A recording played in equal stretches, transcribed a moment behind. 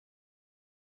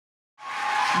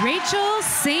Rachel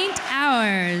St.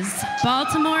 Hours,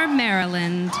 Baltimore,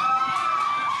 Maryland.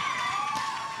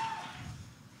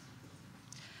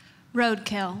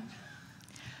 Roadkill.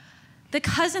 The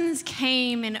cousins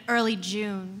came in early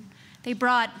June. They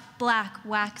brought black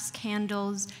wax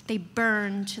candles. They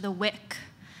burned to the wick.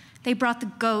 They brought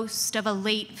the ghost of a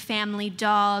late family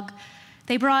dog.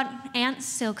 They brought ant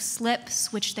silk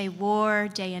slips, which they wore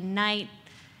day and night.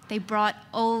 They brought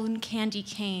old candy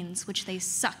canes, which they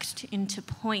sucked into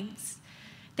points.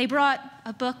 They brought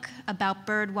a book about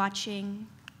bird watching.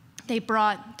 They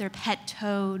brought their pet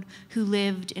toad, who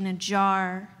lived in a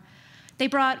jar. They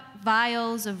brought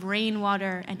vials of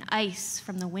rainwater and ice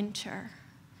from the winter.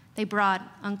 They brought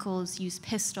Uncle's used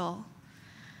pistol.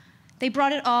 They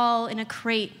brought it all in a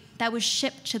crate that was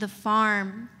shipped to the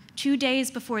farm 2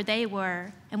 days before they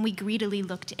were, and we greedily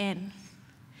looked in.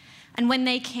 And when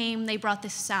they came, they brought the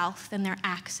South and their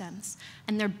accents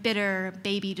and their bitter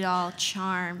baby doll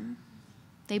charm.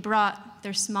 They brought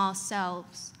their small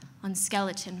selves on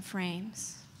skeleton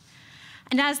frames.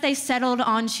 And as they settled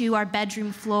onto our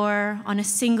bedroom floor on a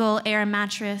single air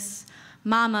mattress,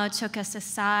 Mama took us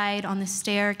aside on the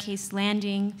staircase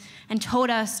landing and told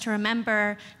us to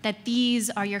remember that these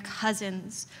are your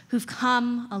cousins who've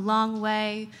come a long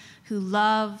way, who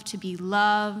love to be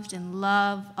loved and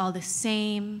love all the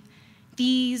same.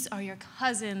 These are your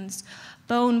cousins,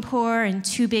 bone poor in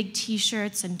 2 big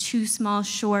t-shirts and 2 small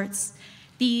shorts.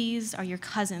 These are your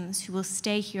cousins who will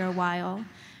stay here a while,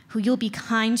 who you'll be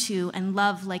kind to and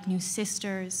love like new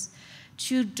sisters.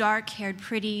 2 dark-haired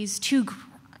pretties, 2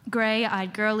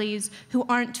 gray-eyed girlies who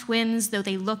aren't twins though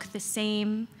they look the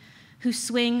same, who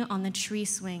swing on the tree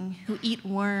swing, who eat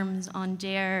worms on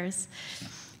dares,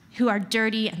 who are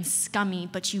dirty and scummy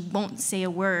but you won't say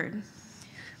a word,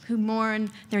 who mourn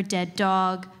their dead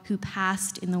dog who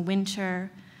passed in the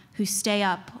winter, who stay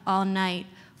up all night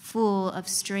full of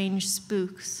strange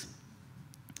spooks,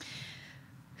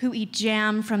 who eat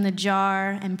jam from the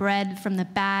jar and bread from the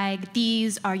bag.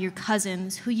 These are your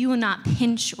cousins who you will not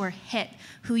pinch or hit,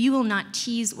 who you will not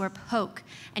tease or poke,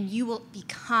 and you will be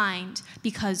kind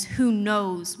because who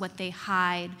knows what they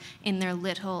hide in their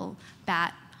little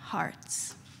bat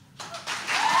hearts.